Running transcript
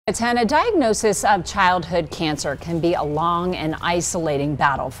A diagnosis of childhood cancer can be a long and isolating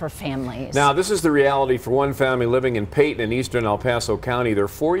battle for families. Now, this is the reality for one family living in Peyton in eastern El Paso County. Their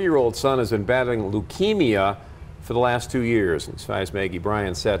 4-year-old son has been battling leukemia for the last 2 years. And 5's Maggie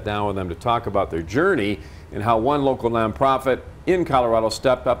Bryan sat down with them to talk about their journey and how one local nonprofit in Colorado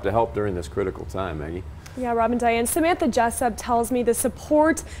stepped up to help during this critical time. Maggie? Yeah, Rob and Diane, Samantha Jessup tells me the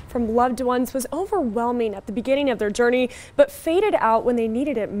support from loved ones was overwhelming at the beginning of their journey, but faded out when they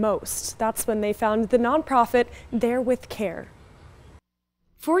needed it most. That's when they found the nonprofit There with Care.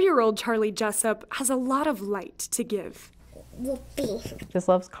 4-year-old Charlie Jessup has a lot of light to give. Just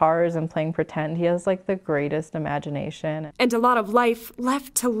loves cars and playing pretend. He has like the greatest imagination. And a lot of life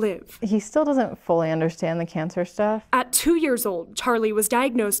left to live. He still doesn't fully understand the cancer stuff. At 2 years old, Charlie was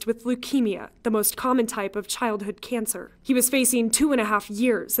diagnosed with leukemia, the most common type of childhood cancer. He was facing 2.5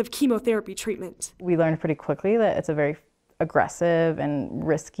 years of chemotherapy treatment. We learned pretty quickly that it's a very aggressive and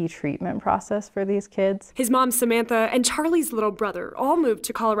risky treatment process for these kids. His mom, Samantha, and Charlie's little brother all moved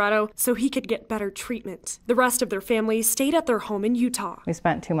to Colorado so he could get better treatment. The rest of their family stayed at their home in Utah. We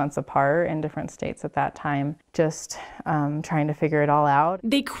spent 2 months apart in different states at that time, just trying to figure it all out.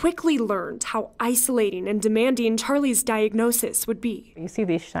 They quickly learned how isolating and demanding Charlie's diagnosis would be. You see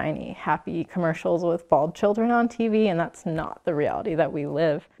these shiny, happy commercials with bald children on TV, and that's not the reality that we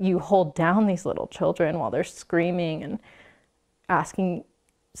live. You hold down these little children while they're screaming and asking,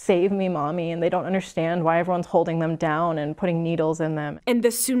 "Save me, mommy," and they don't understand why everyone's holding them down and putting needles in them. And the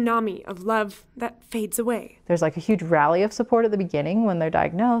tsunami of love that fades away. There's like a huge rally of support at the beginning when they're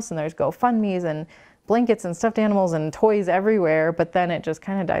diagnosed, and there's GoFundMes and blankets and stuffed animals and toys everywhere, but then it just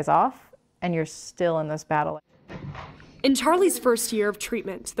kind of dies off and you're still in this battle. In Charlie's first year of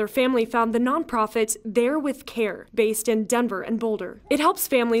treatment, their family found the nonprofit There with Care, based in Denver and Boulder. It helps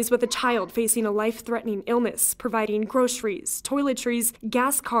families with a child facing a life-threatening illness, providing groceries, toiletries,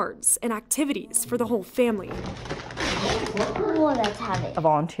 gas cards, and activities for the whole family. A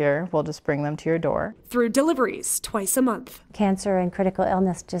volunteer will just bring them to your door. Through deliveries twice a month. Cancer and critical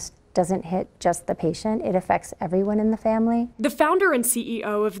illness just doesn't hit just the patient, it affects everyone in the family. The founder and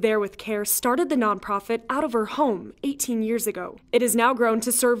CEO of There with Care started the nonprofit out of her home 18 years ago. It has now grown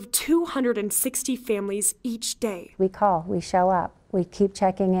to serve 260 families each day. We call, we show up, we keep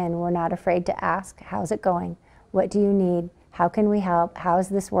checking in, we're not afraid to ask, how's it going? What do you need? How can we help? How is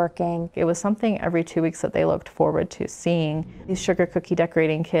this working? It was something every 2 weeks that they looked forward to seeing. These sugar cookie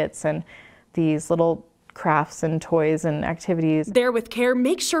decorating kits and these little crafts and toys and activities. There with Care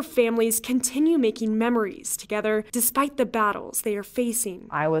makes sure families continue making memories together despite the battles they are facing.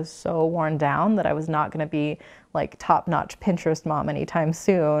 I was so worn down that I was not going to be like top-notch Pinterest mom anytime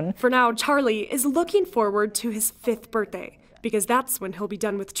soon. For now, Charlie is looking forward to his 5th birthday because that's when he'll be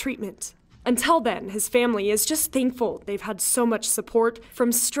done with treatment. Until then, his family is just thankful they've had so much support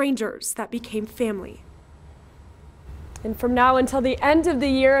from strangers that became family. And from now until the end of the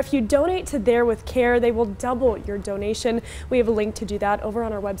year, if you donate to There with Care, they will double your donation. We have a link to do that over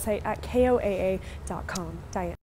on our website at KOAA.com. Diane.